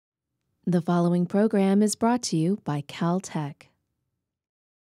The following program is brought to you by Caltech.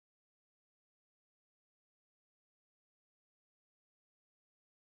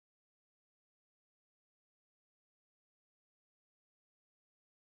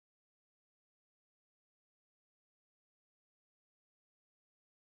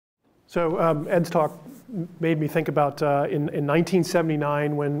 So Ed's talk made me think about in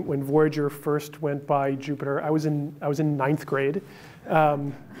 1979 when Voyager first went by Jupiter. I was in ninth grade,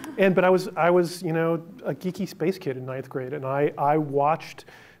 but I was a geeky space kid in ninth grade, and I watched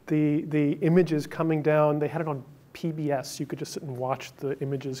the images coming down. They had it on PBS. You could just sit and watch the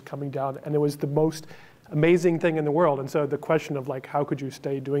images coming down, and it was the most amazing thing in the world. And so the question of like, how could you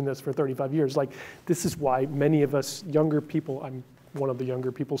stay doing this for 35 years? Like, this is why many of us younger people, I'm one of the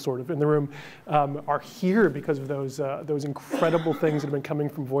younger people sort of in the room, are here because of those incredible things that have been coming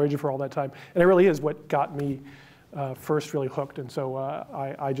from Voyager for all that time. And it really is what got me first really hooked. And so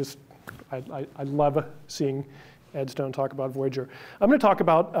I love seeing Ed Stone talk about Voyager. I'm going to talk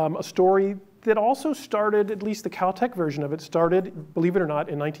about a story that also started, at least the Caltech version of it, started, believe it or not,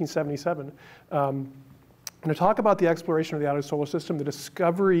 in 1977. I'm going to talk about the exploration of the outer solar system, the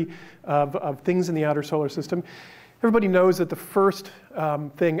discovery of things in the outer solar system. Everybody knows that the first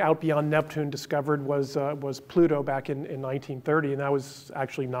thing out beyond Neptune discovered was Pluto back in 1930, and that was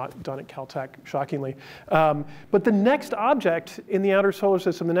actually not done at Caltech, shockingly. But the next object in the outer solar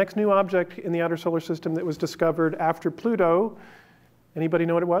system, the next new object in the outer solar system that was discovered after Pluto, anybody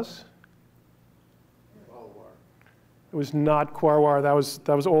know what it was? It was not Quaoar.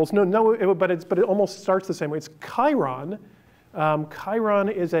 That was old. But it almost starts the same way. It's Chiron. Chiron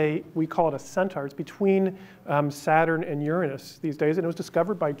is we call it a centaur. It's between Saturn and Uranus these days, and it was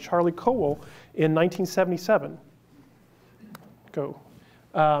discovered by Charlie Cowell in 1977.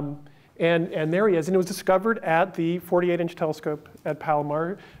 And there he is, and it was discovered at the 48-inch telescope at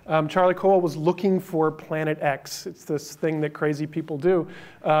Palomar. Charlie Cowell was looking for Planet X. It's this thing that crazy people do.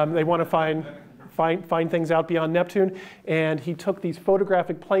 They want to find things out beyond Neptune, and he took these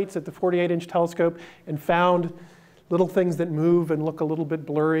photographic plates at the 48-inch telescope and found little things that move and look a little bit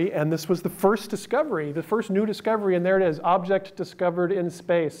blurry, and this was the first discovery, the first new discovery, and there it is, object discovered in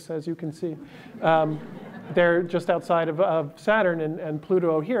space, as you can see. They're just outside of Saturn and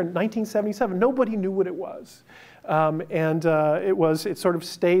Pluto here in 1977. Nobody knew what it was, it sort of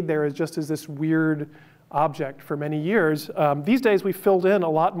stayed there as just as this weird object for many years. These days we filled in a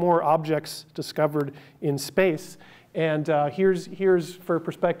lot more objects discovered in space, and here's for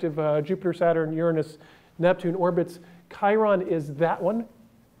perspective Jupiter, Saturn, Uranus, Neptune orbits. Chiron is that one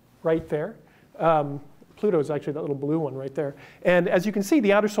right there. Pluto is actually that little blue one right there. And as you can see,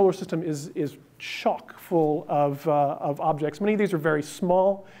 the outer solar system is chock full of objects. Many of these are very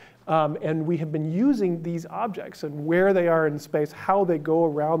small, and we have been using these objects and where they are in space, how they go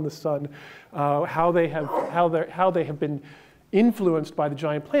around the sun, how they have been influenced by the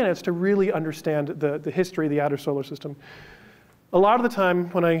giant planets to really understand the history of the outer solar system. A lot of the time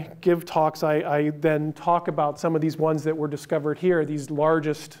when I give talks, I then talk about some of these ones that were discovered here, these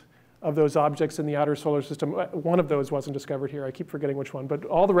largest of those objects in the outer solar system. One of those wasn't discovered here. I keep forgetting which one, but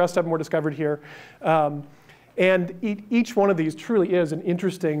all the rest of them were discovered here. And each one of these truly is an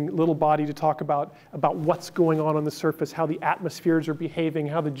interesting little body to talk about what's going on the surface, how the atmospheres are behaving,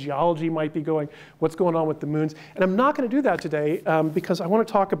 how the geology might be going, what's going on with the moons. And I'm not going to do that today because I want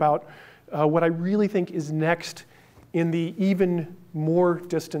to talk about what I really think is next in the even more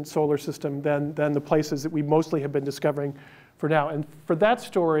distant solar system than the places that we mostly have been discovering for now. And for that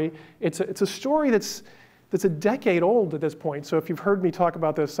story, it's a story that's a decade old at this point. So if you've heard me talk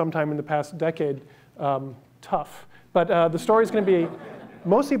about this sometime in the past decade, tough. But the story is going to be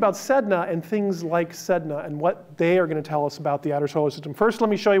mostly about Sedna and things like Sedna and what they are going to tell us about the outer solar system. First, let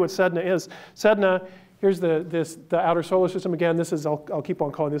me show you what Sedna is. Sedna, here's the outer solar system again. This is, I'll keep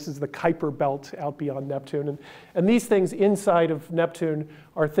on calling this is the Kuiper belt out beyond Neptune. And these things inside of Neptune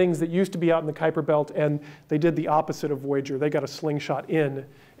are things that used to be out in the Kuiper belt, and they did the opposite of Voyager. They got a slingshot in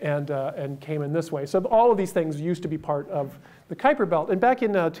and came in this way. So all of these things used to be part of the Kuiper belt. And back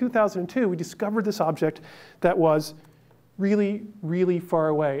in 2002, we discovered this object that was really, really far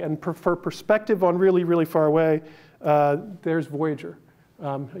away. And for perspective on really, really far away, there's Voyager.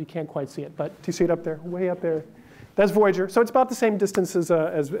 You can't quite see it, but do you see it up there, way up there? That's Voyager. So it's about the same distance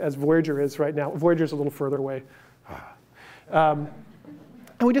as Voyager is right now. Voyager's a little further away. And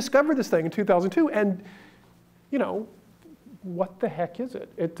we discovered this thing in 2002, and what the heck is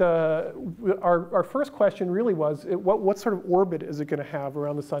it? Our first question really was, what sort of orbit is it going to have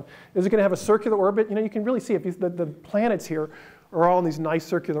around the sun? Is it going to have a circular orbit? You can really see if the planets here are all in these nice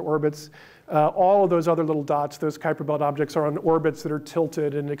circular orbits. All of those other little dots, those Kuiper Belt objects, are on orbits that are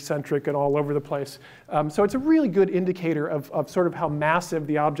tilted and eccentric and all over the place. So it's a really good indicator of sort of how massive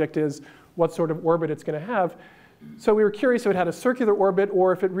the object is, what sort of orbit it's going to have. So we were curious if it had a circular orbit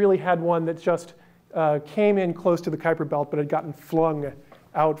or if it really had one that just came in close to the Kuiper Belt but had gotten flung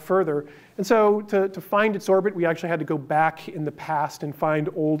out further. And so to find its orbit, we actually had to go back in the past and find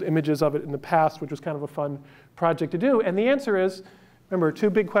old images of it in the past, which was kind of a fun project to do. And the answer is, remember, two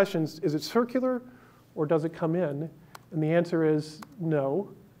big questions. Is it circular or does it come in? And the answer is no,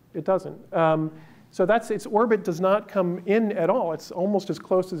 it doesn't. So its orbit does not come in at all. It's almost as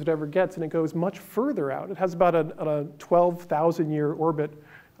close as it ever gets, and it goes much further out. It has about a 12,000-year orbit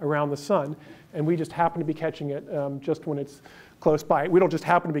around the sun, and we just happen to be catching it just when it's close by. We don't just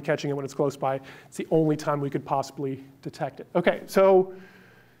happen to be catching it when it's close by. It's the only time we could possibly detect it. Okay, so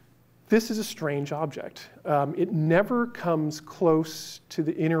this is a strange object. It never comes close to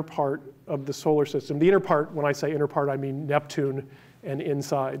the inner part of the solar system. The inner part, when I say inner part, I mean Neptune and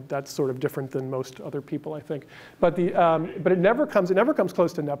inside. That's sort of different than most other people, I think. But it never comes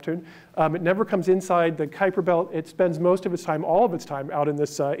close to Neptune. It never comes inside the Kuiper Belt. It spends most of its time, all of its time, out in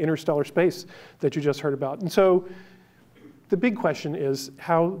this interstellar space that you just heard about. And so the big question is,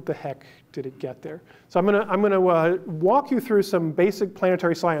 how the heck did it get there? So I'm gonna walk you through some basic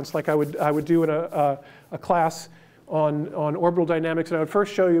planetary science, like I would do in a class on orbital dynamics. And I would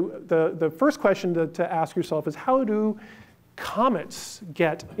first show you the first question to ask yourself is, how do comets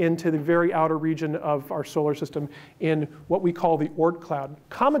get into the very outer region of our solar system in what we call the Oort cloud?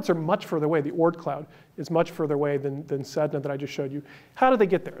 Comets are much further away. The Oort cloud is much further away than Sedna that I just showed you. How do they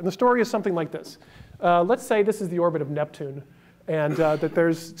get there? And the story is something like this. Let's say this is the orbit of Neptune, and that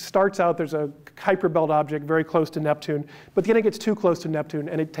there's a Kuiper Belt object very close to Neptune, but then it gets too close to Neptune,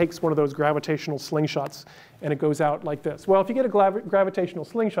 and it takes one of those gravitational slingshots, and it goes out like this. Well, if you get a gravitational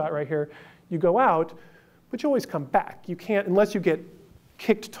slingshot right here, you go out, but you always come back. You can't, unless you get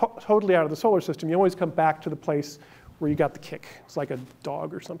kicked totally out of the solar system, you always come back to the place where you got the kick. It's like a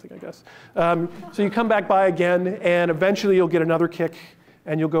dog or something, I guess. So you come back by again, and eventually you'll get another kick,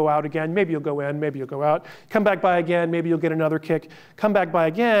 and you'll go out again. Maybe you'll go in, maybe you'll go out. Come back by again, maybe you'll get another kick. Come back by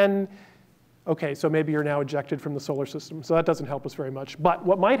again. Okay, so maybe you're now ejected from the solar system. So that doesn't help us very much. But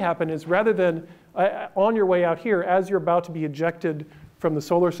what might happen is, rather than on your way out here, as you're about to be ejected from the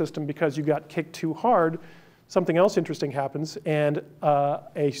solar system because you got kicked too hard, something else interesting happens, and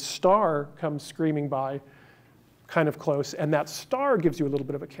a star comes screaming by kind of close, and that star gives you a little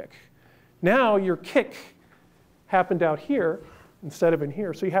bit of a kick. Now your kick happened out here instead of in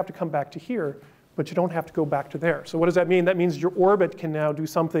here, so you have to come back to here, but you don't have to go back to there. So what does that mean? That means your orbit can now do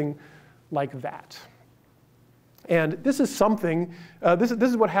something like that. And this is something, this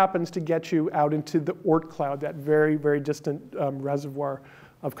is what happens to get you out into the Oort cloud, that very, very distant reservoir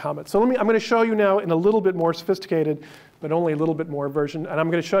of comets. So I'm going to show you now in a little bit more sophisticated, but only a little bit more version, and I'm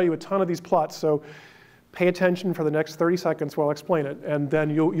going to show you a ton of these plots. So pay attention for the next 30 seconds while I explain it, and then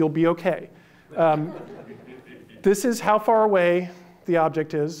you'll be okay. This is how far away the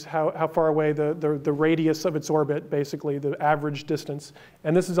object is, how far away the radius of its orbit, basically, the average distance.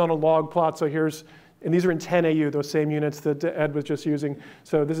 And this is on a log plot, so and these are in 10 AU, those same units that Ed was just using.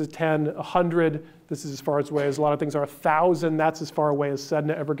 So this is 10, 100, this is as far away as a lot of things are. 1,000, that's as far away as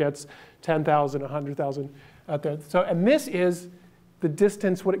Sedna ever gets. 10,000, 100,000 out there. So, and this is the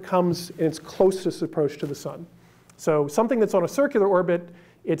distance when it comes in its closest approach to the sun. So something that's on a circular orbit,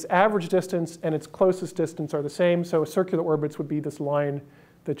 its average distance and its closest distance are the same. So circular orbits would be this line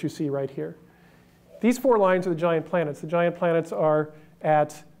that you see right here. These four lines are the giant planets. The giant planets are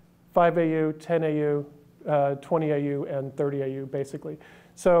at 5 AU, 10 AU, 20 AU, and 30 AU, basically.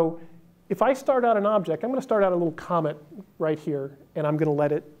 So if I start out an object, I'm going to start out a little comet right here, and I'm going to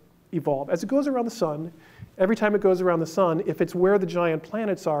let it evolve. As it goes around the sun, every time it goes around the sun, if it's where the giant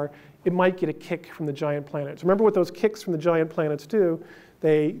planets are, it might get a kick from the giant planets. Remember what those kicks from the giant planets do?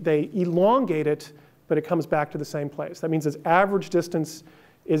 They elongate it, but it comes back to the same place. That means its average distance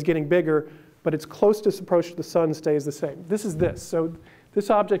is getting bigger, but its closest approach to the sun stays the same. This is this. So this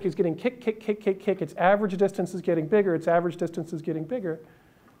object is getting kick, kick, kick, kick, kick. Its average distance is getting bigger. Its average distance is getting bigger.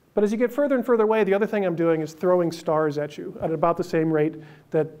 But as you get further and further away, the other thing I'm doing is throwing stars at you at about the same rate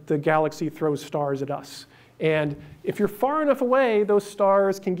that the galaxy throws stars at us. And if you're far enough away, those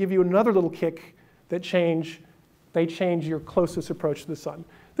stars can give you another little kick that change your closest approach to the sun.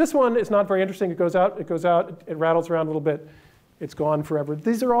 This one is not very interesting. It goes out, it rattles around a little bit, it's gone forever.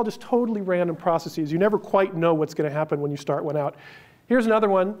 These are all just totally random processes. You never quite know what's going to happen when you start one out. Here's another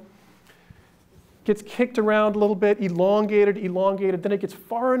one. gets kicked around a little bit, elongated, then it gets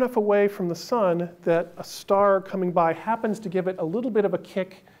far enough away from the sun that a star coming by happens to give it a little bit of a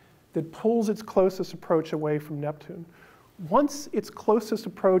kick that pulls its closest approach away from Neptune. Once its closest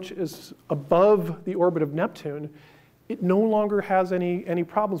approach is above the orbit of Neptune, it no longer has any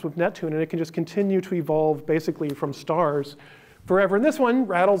problems with Neptune, and it can just continue to evolve basically from stars forever. And this one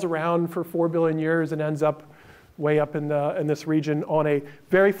rattles around for 4 billion years and ends up way up in this region on a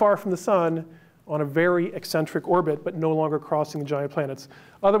very far from the sun, on a very eccentric orbit, but no longer crossing the giant planets.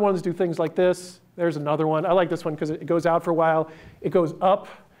 Other ones do things like this. There's another one. I like this one because it goes out for a while. It goes up,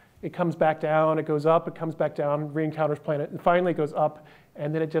 it comes back down, it goes up, it comes back down, re-encounters planet, and finally it goes up,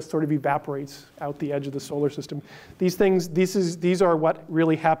 and then it just sort of evaporates out the edge of the solar system. These are what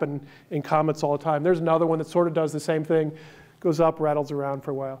really happen in comets all the time. There's another one that sort of does the same thing, goes up, rattles around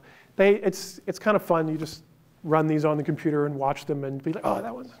for a while. It's kind of fun. You just run these on the computer and watch them and be like, oh,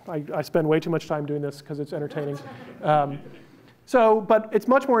 that was, I spend way too much time doing this because it's entertaining. But it's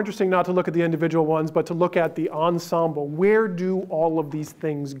much more interesting not to look at the individual ones, but to look at the ensemble. Where do all of these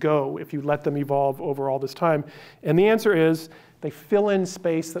things go if you let them evolve over all this time? And the answer is they fill in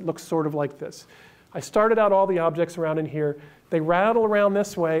space that looks sort of like this. I started out all the objects around in here. They rattle around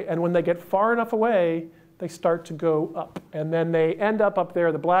this way, and when they get far enough away, they start to go up. And then they end up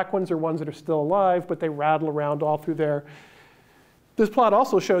there. The black ones are ones that are still alive, but they rattle around all through there. This plot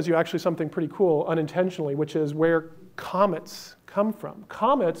also shows you actually something pretty cool unintentionally, which is where comets come from.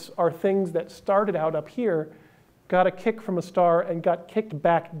 Comets are things that started out up here, got a kick from a star, and got kicked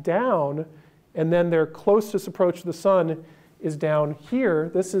back down, and then their closest approach to the sun is down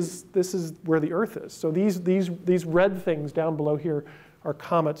here. This is where the Earth is. So these red things down below here are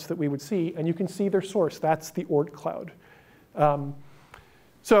comets that we would see, and you can see their source. That's the Oort cloud.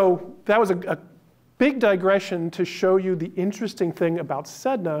 So that was a big digression to show you the interesting thing about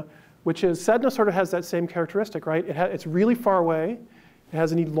Sedna, which is Sedna sort of has that same characteristic, right? It's really far away, it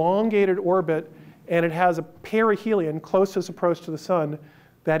has an elongated orbit, and it has a perihelion, closest approach to the sun,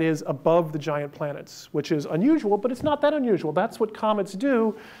 that is above the giant planets, which is unusual, but it's not that unusual. That's what comets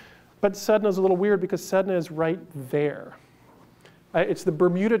do, but Sedna is a little weird because Sedna is right there. It's the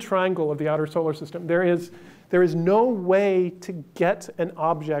Bermuda Triangle of the outer solar system. There is no way to get an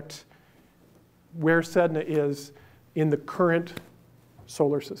object where Sedna is in the current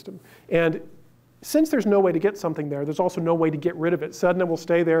solar system. And since there's no way to get something there, there's also no way to get rid of it. Sedna will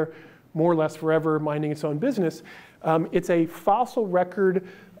stay there more or less forever, minding its own business. It's a fossil record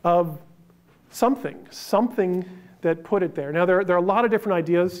of something that put it there. Now, there are a lot of different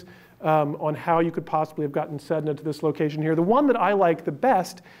ideas on how you could possibly have gotten Sedna to this location here. The one that I like the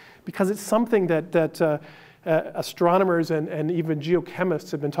best, because it's something that astronomers and even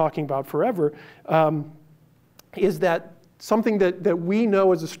geochemists have been talking about forever, is that something that we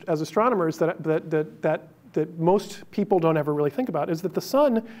know as astronomers that most people don't ever really think about, is that the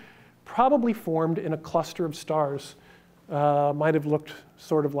sun probably formed in a cluster of stars. Might have looked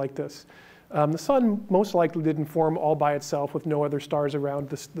sort of like this. The sun most likely didn't form all by itself with no other stars around.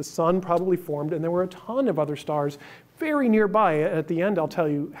 The sun probably formed, and there were a ton of other stars very nearby. At the end, I'll tell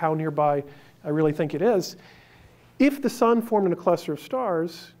you how nearby I really think it is. If the sun formed in a cluster of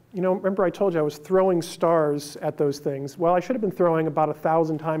stars, you know, remember I told you I was throwing stars at those things. Well, I should have been throwing about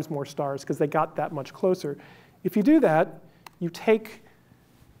 1,000 times more stars because they got that much closer. If you do that, you take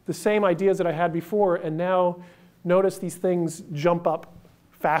the same ideas that I had before, and now notice these things jump up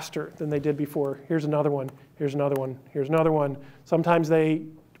faster than they did before. Here's another one, here's another one, here's another one. Sometimes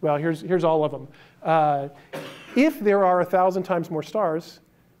here's all of them. If there are 1,000 times more stars,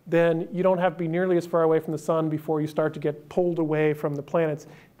 then you don't have to be nearly as far away from the sun before you start to get pulled away from the planets,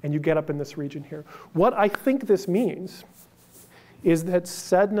 and you get up in this region here. What I think this means is that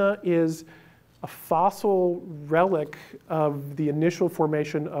Sedna is a fossil relic of the initial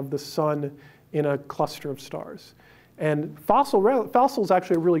formation of the sun in a cluster of stars. And fossil is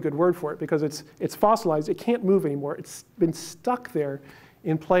actually a really good word for it because it's fossilized. It can't move anymore. It's been stuck there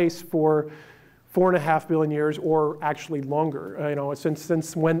in place for 4.5 billion years, or actually longer. You know,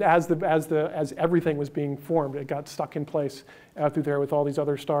 since when, as everything was being formed, it got stuck in place out through there with all these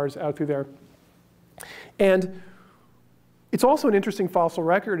other stars out through there. And it's also an interesting fossil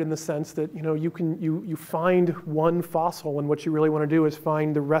record in the sense that, you know, you find one fossil, and what you really want to do is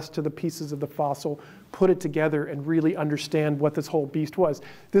find the rest of the pieces of the fossil, put it together, and really understand what this whole beast was.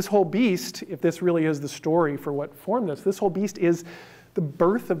 This whole beast, if this really is the story for what formed this whole beast is the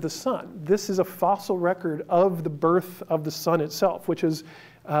birth of the sun. This is a fossil record of the birth of the sun itself, which is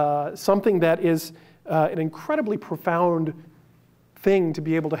something that is an incredibly profound thing to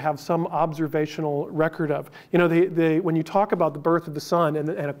be able to have some observational record of. You know, when you talk about the birth of the sun and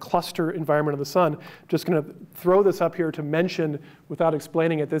a cluster environment of the sun, I'm just going to throw this up here to mention without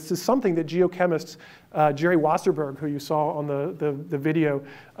explaining it. This is something that geochemists, Jerry Wasserberg, who you saw on the video,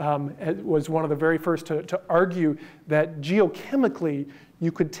 was one of the very first to argue that geochemically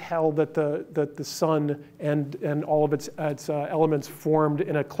you could tell that the sun and all of its elements formed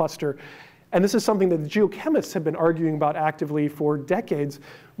in a cluster. And this is something that the geochemists have been arguing about actively for decades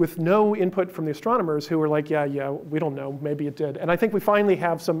with no input from the astronomers who were like, yeah, we don't know, maybe it did. And I think we finally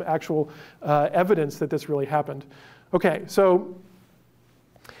have some actual evidence that this really happened. Okay, so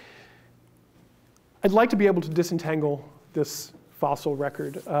I'd like to be able to disentangle this fossil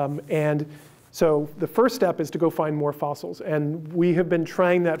record. And so the first step is to go find more fossils. And we have been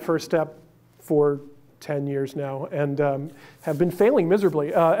trying that first step for 10 years now, and have been failing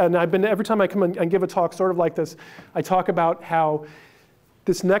miserably. And every time I come and give a talk sort of like this, I talk about how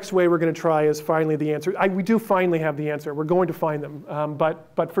this next way we're going to try is finally the answer. We do finally have the answer. We're going to find them.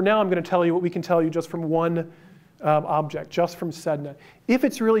 But for now, I'm going to tell you what we can tell you just from one object, just from Sedna. If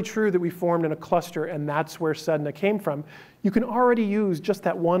it's really true that we formed in a cluster and that's where Sedna came from, you can already use just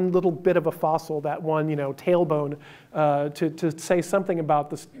that one little bit of a fossil, that one tailbone, to say something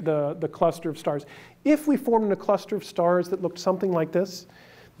about the cluster of stars. If we formed in a cluster of stars that looked something like this,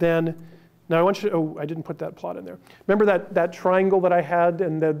 then, now I want you to, oh, I didn't put that plot in there. Remember that triangle that I had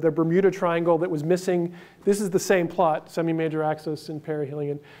and the Bermuda Triangle that was missing? This is the same plot, semi-major axis and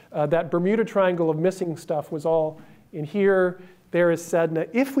perihelion. That Bermuda Triangle of missing stuff was all in here. There is Sedna.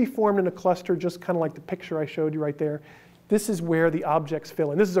 If we formed in a cluster, just kind of like the picture I showed you right there, this is where the objects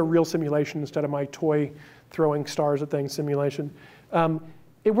fill in. This is a real simulation instead of my toy throwing stars at things simulation.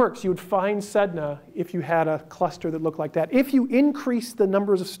 It works. You would find Sedna if you had a cluster that looked like that. If you increase the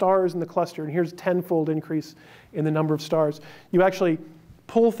numbers of stars in the cluster, and here's a 10-fold increase in the number of stars, you actually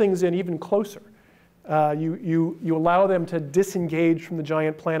pull things in even closer. You allow them to disengage from the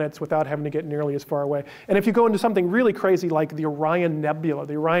giant planets without having to get nearly as far away. And if you go into something really crazy like the Orion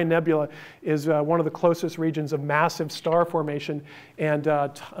Nebula is one of the closest regions of massive star formation, and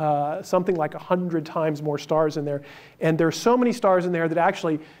something like 100 times more stars in there. And there are so many stars in there that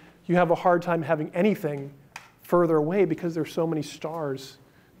actually you have a hard time having anything further away because there's so many stars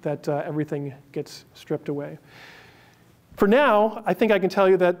that everything gets stripped away. For now, I think I can tell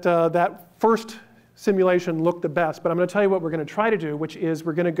you that that first simulation looked the best, but I'm going to tell you what we're going to try to do, which is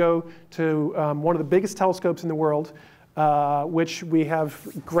we're going to go to one of the biggest telescopes in the world, which we have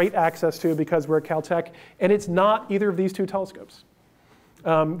great access to because we're at Caltech, and it's not either of these two telescopes.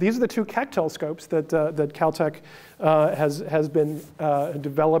 These are the two Keck telescopes that Caltech has been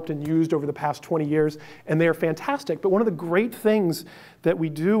developed and used over the past 20 years, and they are fantastic. But one of the great things that we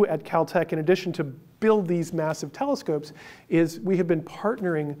do at Caltech, in addition to build these massive telescopes, is we have been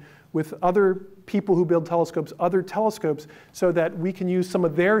partnering with other people who build telescopes, other telescopes, so that we can use some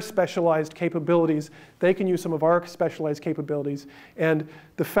of their specialized capabilities. They can use some of our specialized capabilities. And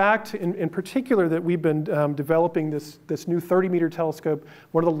the fact, in particular, that we've been developing this new 30-meter telescope,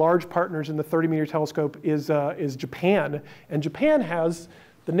 one of the large partners in the 30-meter telescope is Japan. And Japan has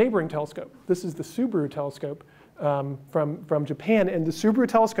the neighboring telescope. This is the Subaru telescope from Japan. And the Subaru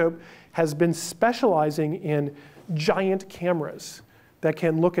telescope has been specializing in giant cameras that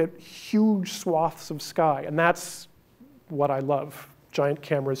can look at huge swaths of sky. And that's what I love, giant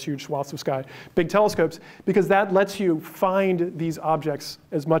cameras, huge swaths of sky, big telescopes, because that lets you find these objects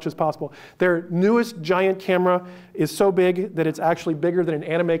as much as possible. Their newest giant camera is so big that it's actually bigger than an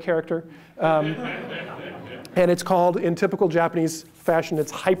anime character. And it's called, in typical Japanese fashion,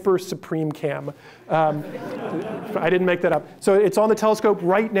 it's Hyper Supreme Cam. I didn't make that up. So it's on the telescope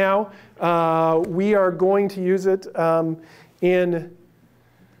right now. We are going to use it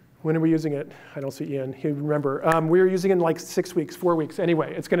when are we using it? I don't see Ian. He'd remember. We're using it in like 6 weeks, 4 weeks.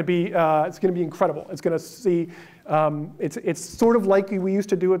 Anyway, it's going to be incredible. It's going to see. It's sort of like we used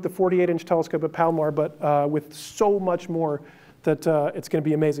to do at the 48-inch telescope at Palomar, but with so much more that it's going to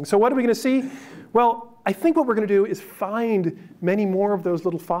be amazing. So what are we going to see? Well, I think what we're going to do is find many more of those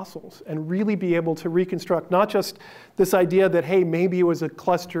little fossils and really be able to reconstruct not just this idea that, hey, maybe it was a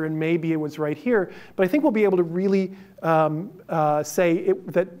cluster and maybe it was right here, but I think we'll be able to really say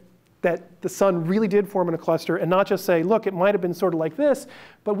that the sun really did form in a cluster, and not just say, look, it might have been sort of like this,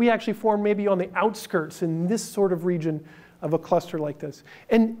 but we actually formed maybe on the outskirts in this sort of region of a cluster like this.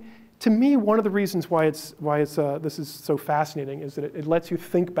 And to me, one of the reasons why this is so fascinating is that it lets you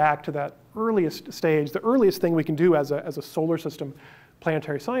think back to that earliest stage, the earliest thing we can do as a solar system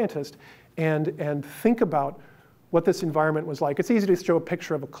planetary scientist, and think about what this environment was like. It's easy to show a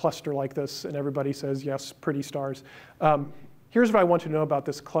picture of a cluster like this, and everybody says, yes, pretty stars. here's what I want you to know about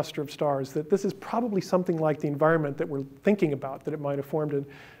this cluster of stars, that this is probably something like the environment that we're thinking about that it might have formed in.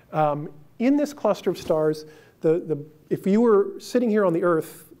 In this cluster of stars, if you were sitting here on the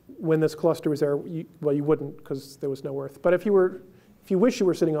Earth when this cluster was there, well, you wouldn't because there was no Earth. But if you wish you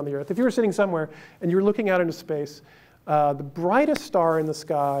were sitting on the Earth, if you were sitting somewhere and you were looking out into space, the brightest star in the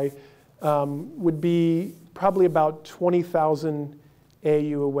sky would be probably about 20,000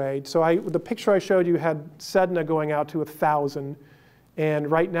 AU away. So the picture I showed you had Sedna going out to 1,000,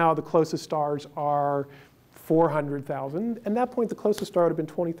 and right now the closest stars are 400,000. At that point, the closest star would have been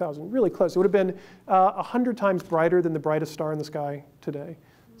 20,000, really close. It would have been 100 times brighter than the brightest star in the sky today.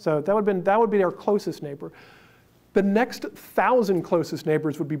 So that would be our closest neighbor. The next 1,000 closest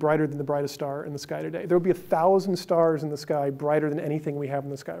neighbors would be brighter than the brightest star in the sky today. There would be 1,000 stars in the sky brighter than anything we have in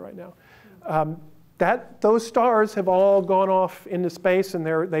the sky right now. Those stars have all gone off into space, and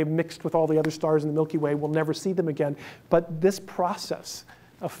they've mixed with all the other stars in the Milky Way. We'll never see them again. But this process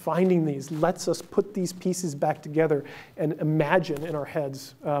of finding these lets us put these pieces back together and imagine in our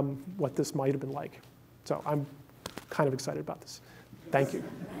heads what this might have been like. So I'm kind of excited about this. Thank you.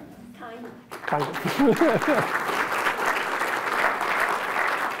 Kind of.